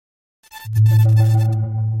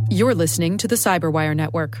You're listening to the Cyberwire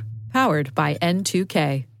Network, powered by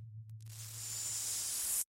N2K.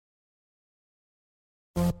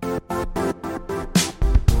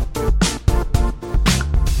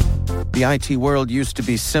 The IT world used to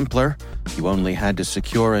be simpler. You only had to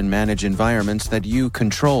secure and manage environments that you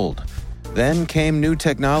controlled. Then came new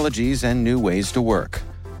technologies and new ways to work.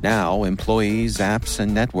 Now, employees, apps,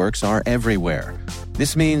 and networks are everywhere.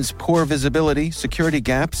 This means poor visibility, security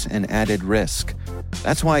gaps, and added risk.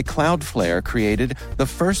 That's why Cloudflare created the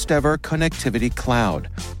first-ever connectivity cloud.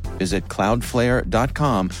 Visit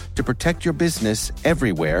cloudflare.com to protect your business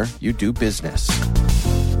everywhere you do business.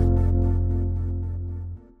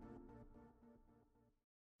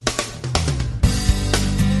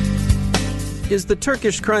 Is the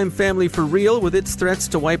Turkish crime family for real with its threats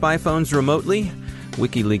to wipe iPhones remotely?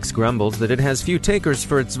 WikiLeaks grumbles that it has few takers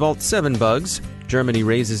for its Vault 7 bugs. Germany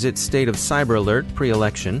raises its state of cyber alert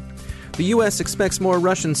pre-election. The U.S. expects more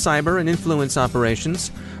Russian cyber and influence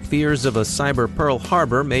operations. Fears of a cyber Pearl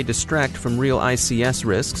Harbor may distract from real ICS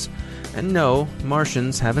risks. And no,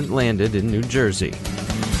 Martians haven't landed in New Jersey.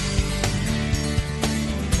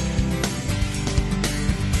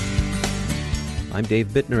 I'm Dave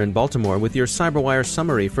Bittner in Baltimore with your CyberWire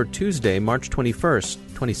summary for Tuesday, March 21st,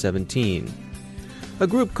 2017. A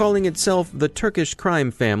group calling itself the Turkish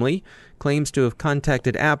crime family claims to have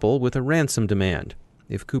contacted Apple with a ransom demand.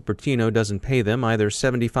 If Cupertino doesn't pay them either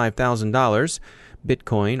 $75,000,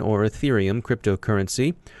 Bitcoin or Ethereum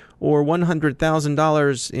cryptocurrency, or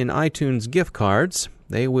 $100,000 in iTunes gift cards,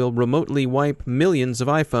 they will remotely wipe millions of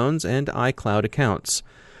iPhones and iCloud accounts.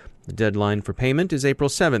 The deadline for payment is April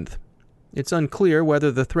 7th. It's unclear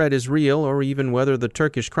whether the threat is real or even whether the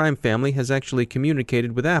Turkish crime family has actually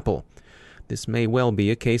communicated with Apple. This may well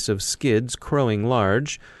be a case of skids crowing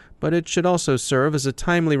large, but it should also serve as a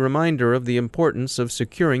timely reminder of the importance of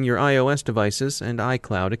securing your iOS devices and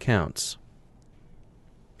iCloud accounts.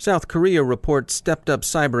 South Korea reports stepped-up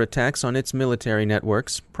cyber attacks on its military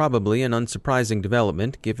networks, probably an unsurprising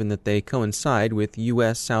development given that they coincide with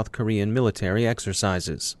U.S.-South Korean military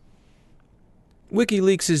exercises.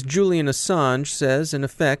 WikiLeaks' Julian Assange says, in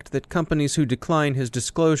effect, that companies who decline his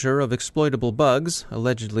disclosure of exploitable bugs,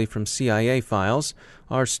 allegedly from CIA files,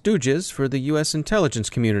 are stooges for the U.S. intelligence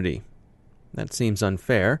community. That seems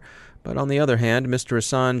unfair, but on the other hand, Mr.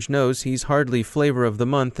 Assange knows he's hardly flavor of the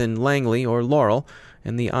month in Langley or Laurel,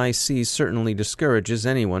 and the IC certainly discourages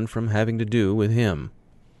anyone from having to do with him.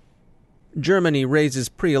 Germany raises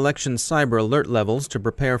pre-election cyber alert levels to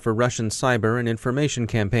prepare for Russian cyber and information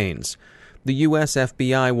campaigns. The U.S.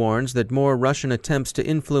 FBI warns that more Russian attempts to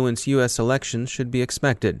influence U.S. elections should be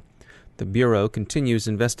expected. The Bureau continues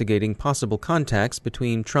investigating possible contacts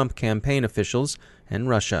between Trump campaign officials and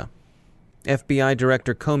Russia. FBI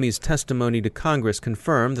Director Comey's testimony to Congress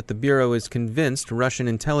confirmed that the Bureau is convinced Russian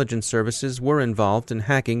intelligence services were involved in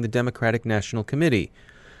hacking the Democratic National Committee.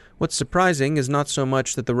 What's surprising is not so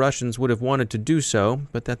much that the Russians would have wanted to do so,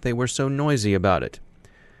 but that they were so noisy about it.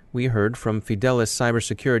 We heard from Fidelis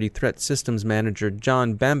cybersecurity threat systems manager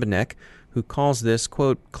John Bambanek, who calls this,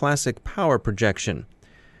 quote, classic power projection.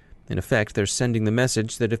 In effect, they're sending the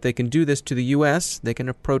message that if they can do this to the U.S., they can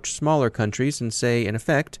approach smaller countries and say, in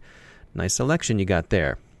effect, nice election you got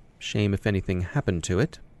there. Shame if anything happened to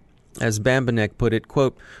it. As Bambanek put it,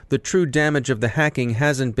 quote, the true damage of the hacking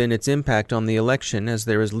hasn't been its impact on the election, as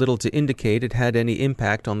there is little to indicate it had any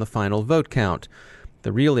impact on the final vote count.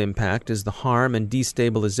 The real impact is the harm and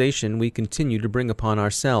destabilization we continue to bring upon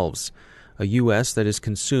ourselves. A U.S. that is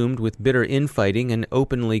consumed with bitter infighting and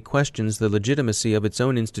openly questions the legitimacy of its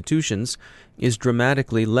own institutions is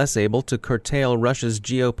dramatically less able to curtail Russia's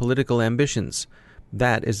geopolitical ambitions.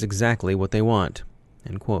 That is exactly what they want.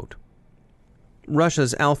 End quote.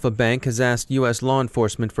 Russia's Alfa Bank has asked U.S. law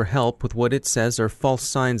enforcement for help with what it says are false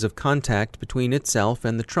signs of contact between itself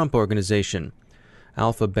and the Trump Organization.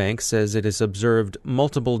 Alfa Bank says it has observed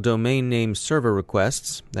multiple domain name server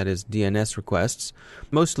requests, that is DNS requests,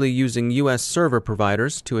 mostly using U.S. server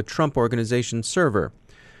providers to a Trump Organization server.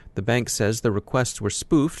 The bank says the requests were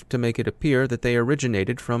spoofed to make it appear that they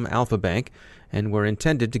originated from Alfa Bank and were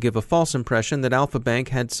intended to give a false impression that Alfa Bank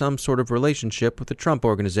had some sort of relationship with the Trump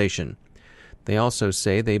Organization. They also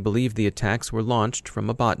say they believe the attacks were launched from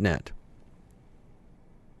a botnet.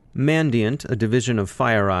 Mandiant, a division of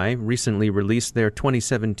FireEye, recently released their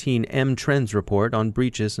 2017 M-Trends report on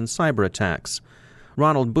breaches and cyber attacks.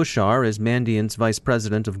 Ronald Bushar is Mandiant's Vice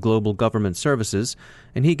President of Global Government Services,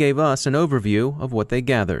 and he gave us an overview of what they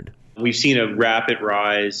gathered. We've seen a rapid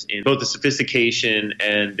rise in both the sophistication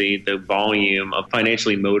and the volume of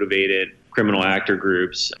financially motivated criminal actor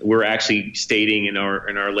groups. We're actually stating in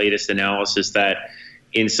our latest analysis that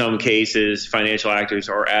in some cases, financial actors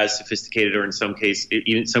are as sophisticated, or in some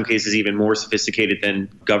cases even more sophisticated than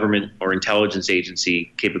government or intelligence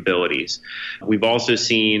agency capabilities. We've also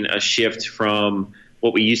seen a shift from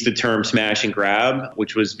what we used to term smash and grab,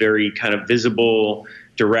 which was very kind of visible,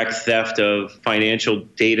 direct theft of financial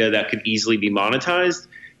data that could easily be monetized,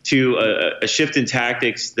 to a shift in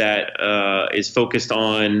tactics that is focused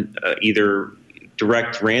on either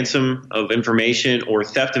direct ransom of information or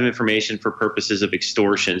theft of information for purposes of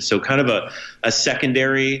extortion. So kind of a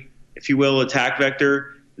secondary, if you will, attack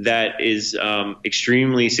vector that is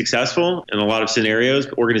extremely successful in a lot of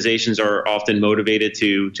scenarios. Organizations are often motivated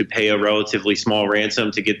to pay a relatively small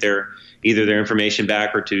ransom to get either their information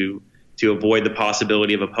back or to avoid the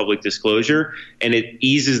possibility of a public disclosure. And it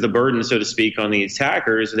eases the burden, so to speak, on the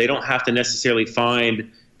attackers. They don't have to necessarily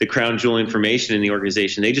find the crown jewel information in the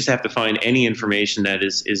organization. They just have to find any information that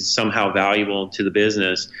is somehow valuable to the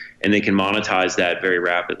business, and they can monetize that very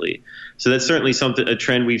rapidly. So that's certainly a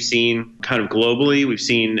trend we've seen kind of globally. We've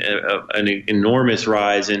seen an enormous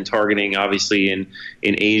rise in targeting, obviously, in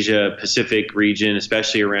Asia Pacific region,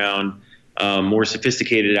 especially around more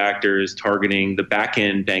sophisticated actors targeting the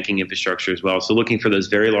back-end banking infrastructure as well. So looking for those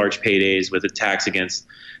very large paydays with attacks against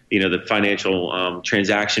the financial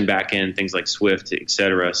transaction back-end, things like SWIFT, et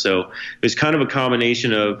cetera. So there's kind of a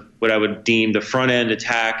combination of what I would deem the front-end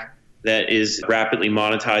attack that is rapidly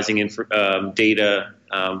monetizing data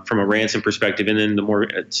from a ransom perspective, and then the more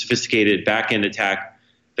sophisticated back-end attack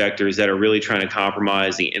vectors that are really trying to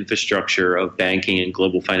compromise the infrastructure of banking and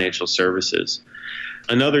global financial services.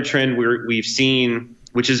 Another trend we've seen,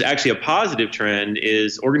 which is actually a positive trend,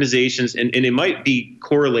 is organizations, and it might be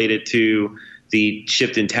correlated to the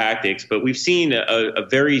shift in tactics, but we've seen a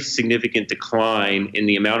very significant decline in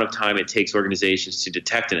the amount of time it takes organizations to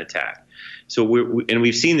detect an attack. So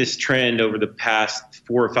we've seen this trend over the past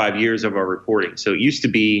 4 or 5 years of our reporting. So it used to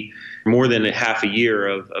be more than a half a year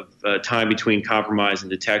of time between compromise and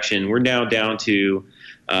detection. We're now down to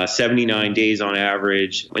 79 days on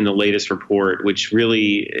average in the latest report, which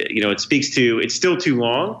really, it speaks to, it's still too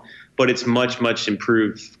long, but it's much, much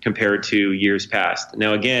improved compared to years past.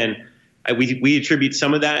 Now, again, we attribute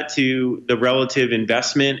some of that to the relative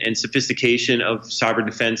investment and sophistication of cyber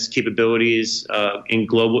defense capabilities in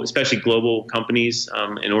global, especially global companies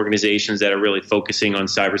and organizations that are really focusing on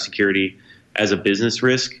cybersecurity as a business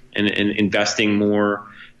risk and investing more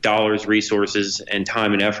dollars, resources, and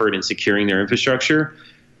time and effort in securing their infrastructure.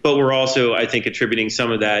 But we're also, I think, attributing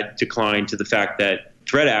some of that decline to the fact that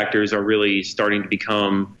threat actors are really starting to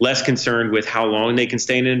become less concerned with how long they can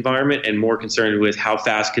stay in an environment and more concerned with how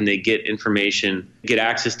fast can they get information, get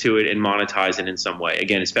access to it, and monetize it in some way.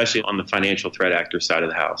 Again, especially on the financial threat actor side of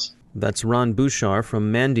the house. That's Ron Bouchard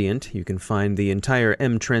from Mandiant. You can find the entire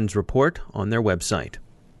M-Trends report on their website.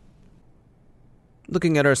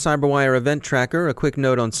 Looking at our CyberWire event tracker, a quick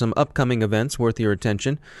note on some upcoming events worth your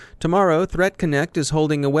attention. Tomorrow, Threat Connect is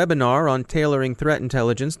holding a webinar on tailoring threat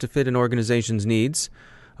intelligence to fit an organization's needs.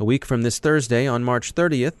 A week from this Thursday, on March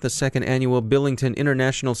 30th, the second annual Billington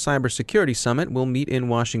International Cybersecurity Summit will meet in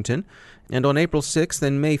Washington. And on April 6th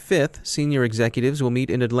and May 5th, senior executives will meet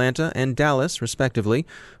in Atlanta and Dallas, respectively,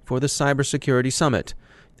 for the Cybersecurity Summit.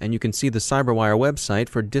 And you can see the CyberWire website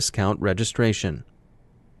for discount registration.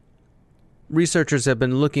 Researchers have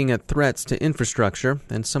been looking at threats to infrastructure,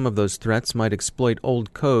 and some of those threats might exploit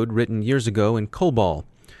old code written years ago in COBOL.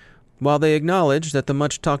 While they acknowledge that the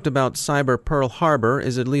much-talked-about cyber Pearl Harbor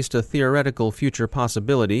is at least a theoretical future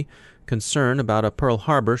possibility, concern about a Pearl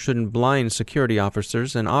Harbor shouldn't blind security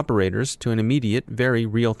officers and operators to an immediate, very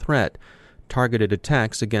real threat: targeted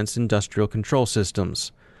attacks against industrial control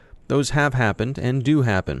systems. Those have happened and do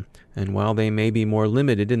happen, and while they may be more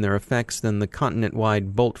limited in their effects than the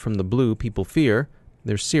continent-wide bolt from the blue people fear,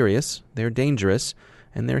 they're serious, they're dangerous,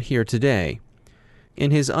 and they're here today.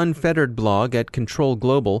 In his unfettered blog at Control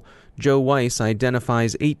Global, Joe Weiss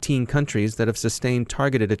identifies 18 countries that have sustained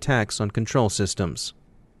targeted attacks on control systems.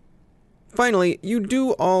 Finally, you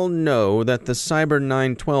do all know that the Cyber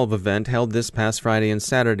 912 event held this past Friday and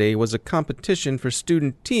Saturday was a competition for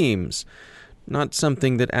student teams, not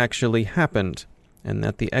something that actually happened, and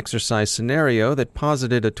that the exercise scenario that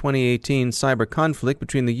posited a 2018 cyber conflict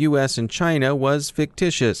between the U.S. and China was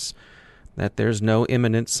fictitious, that there's no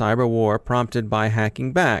imminent cyber war prompted by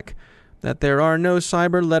hacking back, that there are no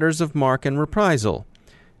cyber letters of marque and reprisal.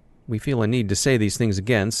 We feel a need to say these things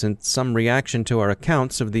again, since some reaction to our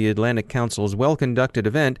accounts of the Atlantic Council's well-conducted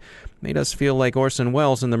event made us feel like Orson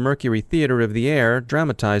Welles in the Mercury Theater of the Air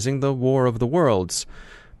dramatizing the War of the Worlds.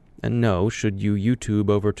 And no, should you YouTube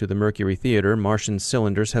over to the Mercury Theater, Martian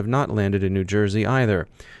cylinders have not landed in New Jersey either.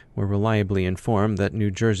 We're reliably informed that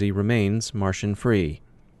New Jersey remains Martian-free.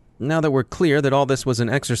 Now that we're clear that all this was an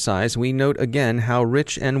exercise, we note again how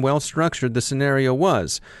rich and well-structured the scenario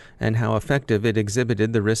was, and how effective it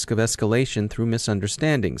exhibited the risk of escalation through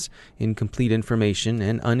misunderstandings, incomplete information,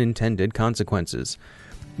 and unintended consequences.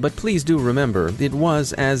 But please do remember, it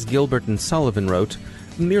was, as Gilbert and Sullivan wrote,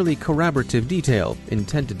 merely corroborative detail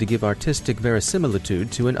intended to give artistic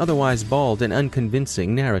verisimilitude to an otherwise bald and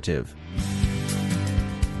unconvincing narrative.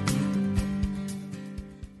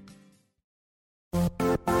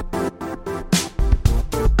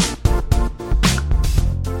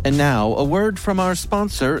 And now, a word from our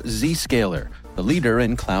sponsor, Zscaler, the leader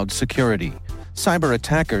in cloud security. Cyber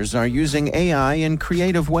attackers are using AI in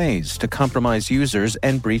creative ways to compromise users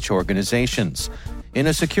and breach organizations. In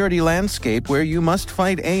a security landscape where you must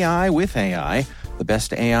fight AI with AI, the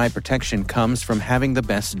best AI protection comes from having the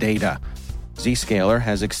best data. Zscaler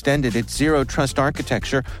has extended its zero-trust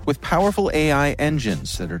architecture with powerful AI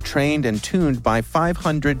engines that are trained and tuned by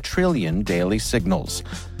 500 trillion daily signals.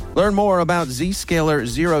 Learn more about Zscaler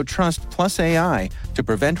Zero Trust Plus AI to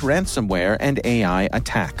prevent ransomware and AI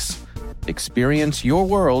attacks. Experience your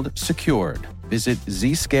world secured. Visit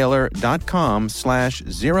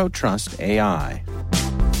zscaler.com/zerotrustai.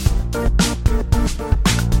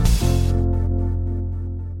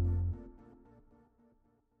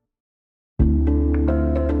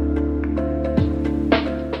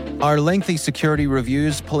 Are lengthy security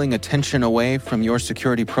reviews pulling attention away from your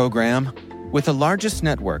security program? With the largest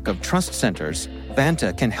network of trust centers,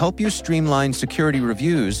 Vanta can help you streamline security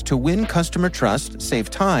reviews to win customer trust, save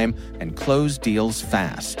time, and close deals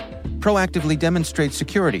fast. Proactively demonstrate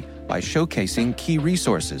security by showcasing key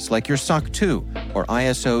resources like your SOC 2 or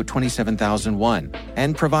ISO 27001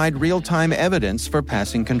 and provide real-time evidence for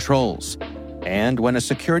passing controls. And when a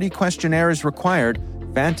security questionnaire is required,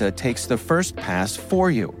 Vanta takes the first pass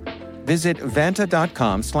for you. Visit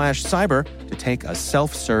vanta.com/cyber to take a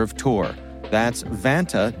self-serve tour. That's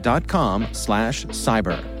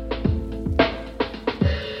vanta.com/cyber.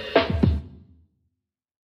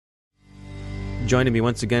 Joining me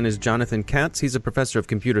once again is Jonathan Katz. He's a professor of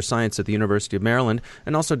computer science at the University of Maryland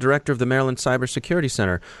and also director of the Maryland Cybersecurity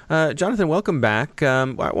Center. Jonathan, welcome back.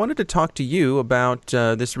 I wanted to talk to you about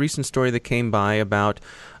this recent story that came by about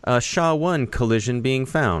a SHA-1 collision being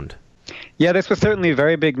found. Yeah, this was certainly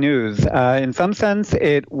very big news. In some sense,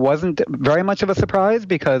 it wasn't very much of a surprise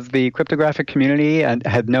because the cryptographic community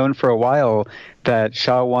had known for a while that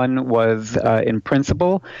SHA-1 was, in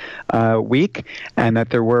principle, weak, and that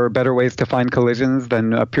there were better ways to find collisions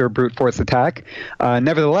than a pure brute force attack.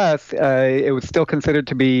 Nevertheless, it was still considered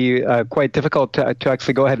to be quite difficult to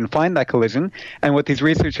actually go ahead and find that collision. And what these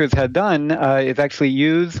researchers had done is actually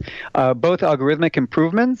use both algorithmic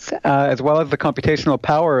improvements as well as the computational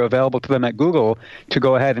power available to them at Google to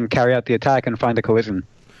go ahead and carry out the attack and find a collision.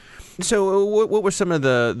 So what were some of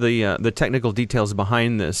the technical details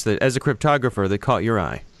behind this that, as a cryptographer, that caught your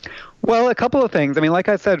eye? Well, a couple of things. I mean, like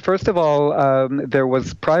I said, first of all, there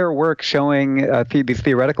was prior work showing these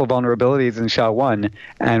theoretical vulnerabilities in SHA-1,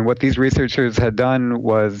 and what these researchers had done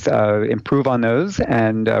was improve on those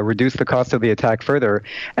and reduce the cost of the attack further.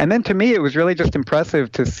 And then to me, it was really just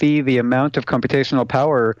impressive to see the amount of computational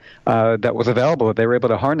power that was available, that they were able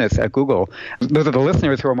to harness at Google. Those are the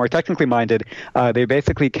listeners who are more technically minded. They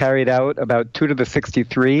basically carried out about 2 to the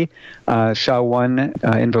 63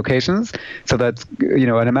 SHA-1 invocations. So that's,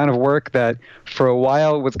 an amount of work that for a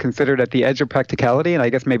while was considered at the edge of practicality, and I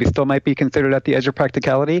guess maybe still might be considered at the edge of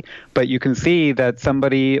practicality, but you can see that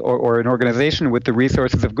somebody or an organization with the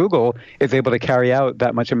resources of Google is able to carry out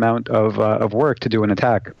that much amount of work to do an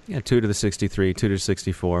attack. Yeah, 2 to the 63, 2 to the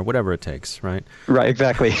 64, whatever it takes, right? Right,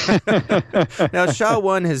 exactly. Now,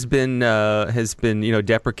 SHA-1 has been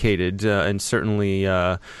deprecated, and certainly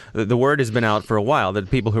the word has been out for a while that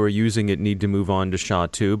people who are using it need to move on to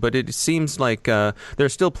SHA-2, but it seems like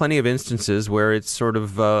there's still plenty of instances where it's sort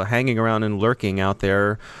of hanging around and lurking out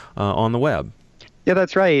there on the web. Yeah,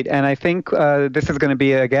 that's right. And I think this is going to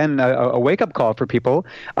be, again, a wake-up call for people.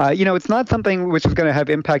 It's not something which is going to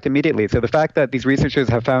have impact immediately. So the fact that these researchers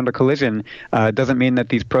have found a collision doesn't mean that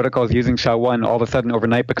these protocols using SHA-1 all of a sudden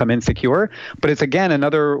overnight become insecure. But it's, again,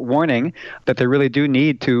 another warning that they really do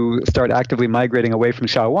need to start actively migrating away from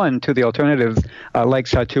SHA-1 to the alternatives like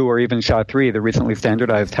SHA-2 or even SHA-3, the recently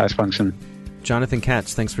standardized hash function. Jonathan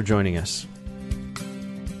Katz, thanks for joining us.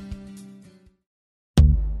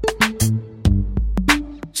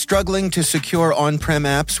 Struggling to secure on-prem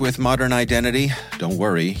apps with modern identity? Don't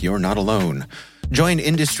worry, you're not alone. Join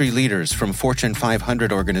industry leaders from Fortune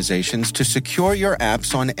 500 organizations to secure your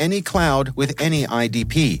apps on any cloud with any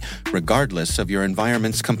IDP, regardless of your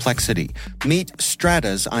environment's complexity. Meet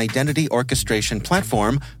Strata's identity orchestration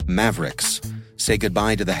platform, Mavericks. Say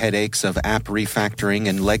goodbye to the headaches of app refactoring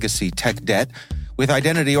and legacy tech debt. With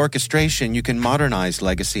identity orchestration, you can modernize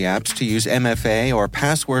legacy apps to use MFA or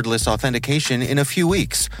passwordless authentication in a few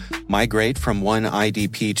weeks, migrate from one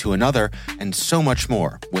IDP to another, and so much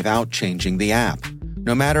more without changing the app.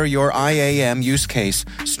 No matter your IAM use case,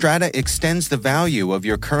 Strata extends the value of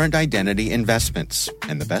your current identity investments.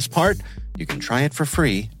 And the best part? You can try it for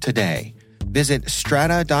free today. Visit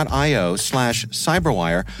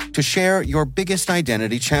strata.io/cyberwire to share your biggest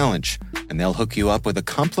identity challenge, and they'll hook you up with a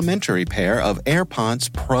complimentary pair of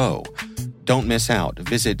AirPods Pro. Don't miss out.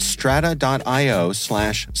 Visit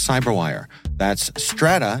strata.io/cyberwire. That's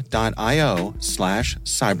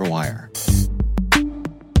strata.io/cyberwire.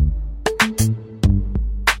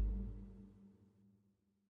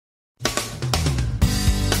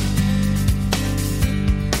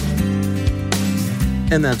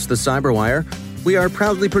 And that's the Cyberwire. We are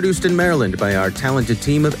proudly produced in Maryland by our talented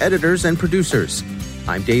team of editors and producers.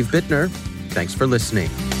 I'm Dave Bittner. Thanks for listening.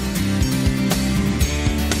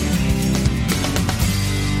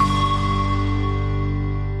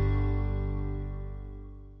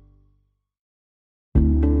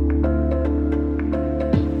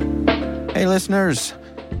 Hey, listeners.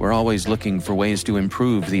 We're always looking for ways to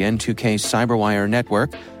improve the N2K Cyberwire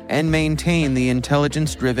network and maintain the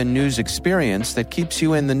intelligence-driven news experience that keeps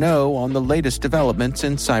you in the know on the latest developments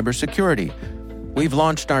in cybersecurity. We've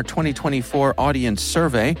launched our 2024 audience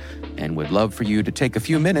survey and would love for you to take a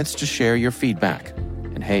few minutes to share your feedback.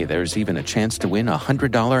 And hey, there's even a chance to win a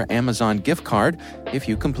 $100 Amazon gift card if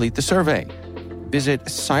you complete the survey. Visit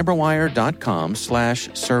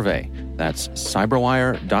cyberwire.com/survey. That's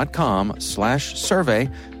cyberwire.com/survey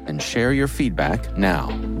and share your feedback now.